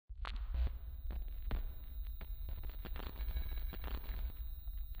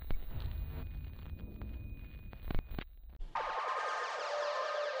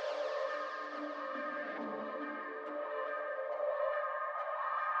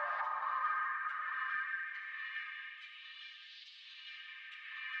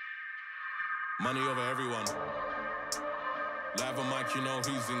Money over everyone. Live on mic, you know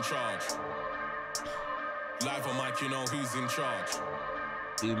who's in charge. Live on mic, you know who's in charge.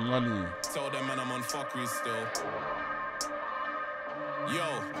 The money. Tell them man I'm on fuckery still.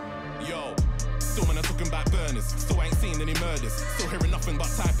 Yo. Still man, I'm talking about burners. Still ain't seen any murders. Still hearing nothing but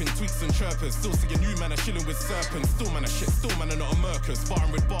typing tweets and chirpers. Still seeing you man are chilling with serpents. Still man are shit. Still man are not a murkers.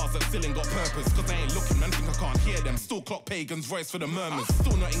 Sparring with bars that still ain't got purpose. Cause they ain't looking, man think I can't hear them. Still clock pagans voice for the murmurs.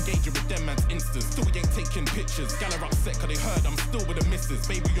 Still not engaging with them man's instas. Still we ain't taking pictures. Gal are upset cause they heard I'm still with the missus.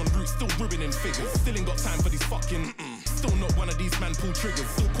 Baby on route, still ruining figures. Still ain't got time for these fucking Still not one of these man pull triggers.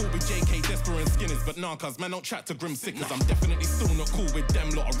 Still cool with JK, Desper and Skinners. But nah, cuz man don't chat to grim sickness. I'm definitely still not cool with them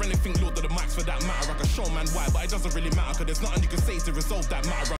lot. Or anything Lord of the mics for that matter. I can show man why, but it doesn't really matter. Cause there's nothing you can say to resolve that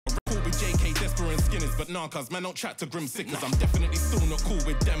matter. Cool with JK, Desper and Skinners. But nah, cuz man don't chat to grim sickness. I'm definitely still not cool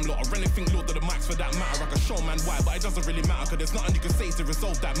with them lot. Or anything Lord of the mics for that matter. I can show man why, but it doesn't really matter. Cause there's nothing you can say to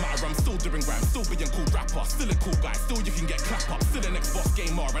resolve that matter. I'm still doing rhyme, still being called rapper. Still a cool guy, still you can get clap up. Still an Xbox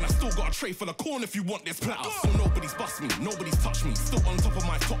gamer, and I still got a tray full of corn if you want this platter. Still nobody's bust me, nobody's touched me. Still on top of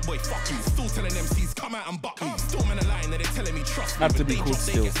my top boy, fuck me. Still telling MCs come out and buck me. Still man a line that they're telling me trust me. Have to be cool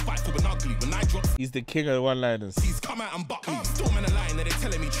still. They get spiteful and ugly. When I drop, he's the king of the one-liners. He's come out and buck me. Still man a line that they're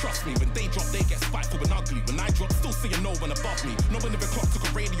telling me trust me. When they drop, they get spiteful and ugly. When I drop, still saying no one above me. No one ever clock took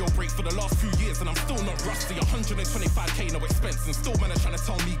a radio break for the last few years, and I'm still not rusty. 125k no expense, and still man are trying to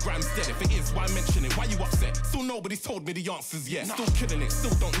tell me Graham's dead. If it is, why mention it? Why you upset? Still nobody's told me the answers yet. Still killing it,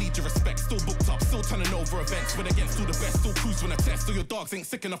 still don't need your respect. Still booked up, still turning over events. When against all the best, still cruise when I test. Still your dogs ain't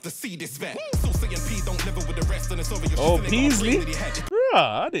sick enough to see this vet. Still saying P don't level with the rest, and it's over your Peasley?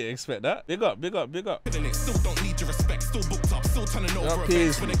 I didn't expect that. Big up. Killing it, still don't need your respect. Still booked up, still turning over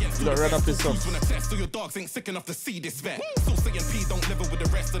events. When against all the best, still cruise when I test. Still your dogs ain't sick enough to see this vet. Still saying P don't level with the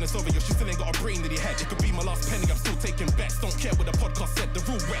rest, and it's over your shit still ain't got a brain in your head. It could be my last penny, I'm still taking bets. Don't care what the podcast said, the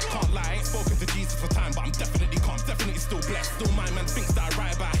rule wet. Can't lie, I ain't spoken to Jesus for time, but I'm definitely calm, definitely still blessed. Still my man thinks that I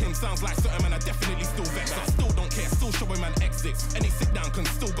write about him, sounds like certain man I definitely still vex. I still don't care, still showing man exits. Any sit down can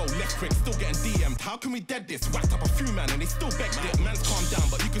still go left quick, still getting DM'd. How can we dead this? Whacked up a few man and they still begged it. Man's calm down,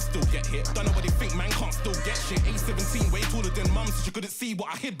 but you can still get hit. Don't know what they think, man can't still get shit. A17 way taller than mum, so you couldn't see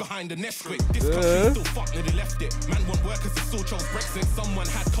what I hid behind the nest quick. This country still fucked, nearly left it. Man want workers, they still chose Brexit. Someone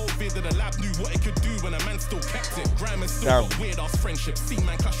had COVID and the lab knew what it could do when a man still kept it. Grime and still got weird ass friendship. See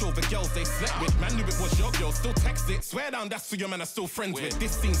man clash over girls they slept with. Man knew it was your girl, still text it. Swear down that's who your man are still friends with.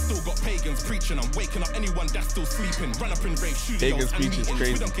 This scene still got pagans preaching. I'm waking up anyone that's still sleeping. Run up in rave, studios and meetings.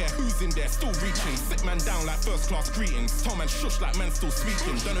 We don't care who's in there, still reaching. Sit man down like first class greetings. Tell man shush like man still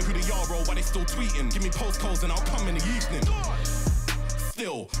speaking. Don't know who they are or why they still tweeting. Give me postcodes and I'll come in the evening.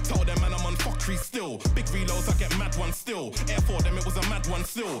 Still, tell them man I'm on fuckery still. Big reloads, I get mad one still. Air for them, it was a mad one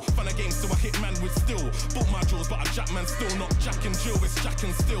still. Fun a game, so I hit man with still. Book my jaws, but I jack man still. Not Jack and Jill, it's Jack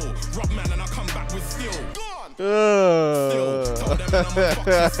and still. Rob man and I come back with still. Still, tell them man I'm on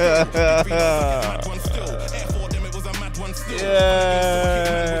fuckery still. Big reloads, I get mad one still. Air for them, it was a mad one still.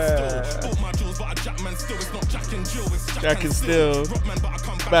 Book my jaws, but I jack man still. It's not Jack and Jill, it's Jack and still. Rob man, but I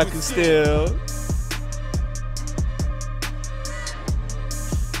come back with still.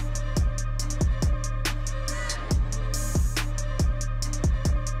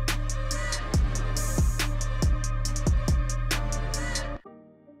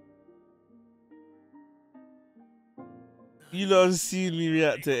 You lot have seen me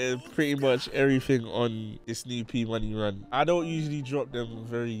react to pretty much everything on this new P Money run. I don't usually drop them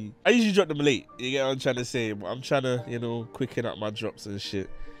I usually drop them late. You get what I'm trying to say? But I'm trying to, you know, quicken up my drops and shit.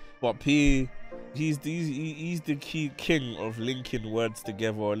 But P, he's the key king of linking words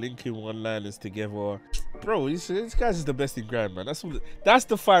together, linking one-liners together. Bro, this guy's is the best in grind, man. That's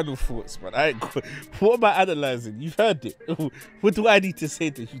the final thoughts, man. What am I analyzing? You've heard it. What do I need to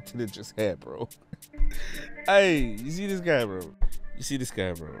say to you till it just here, bro? Hey, you see this guy, bro? You see this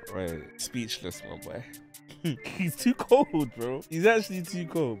guy, bro? Right, speechless, my boy. He's too cold, bro. He's actually too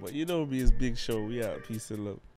cold. But you know me, it's Big Show. We out. Peace and love.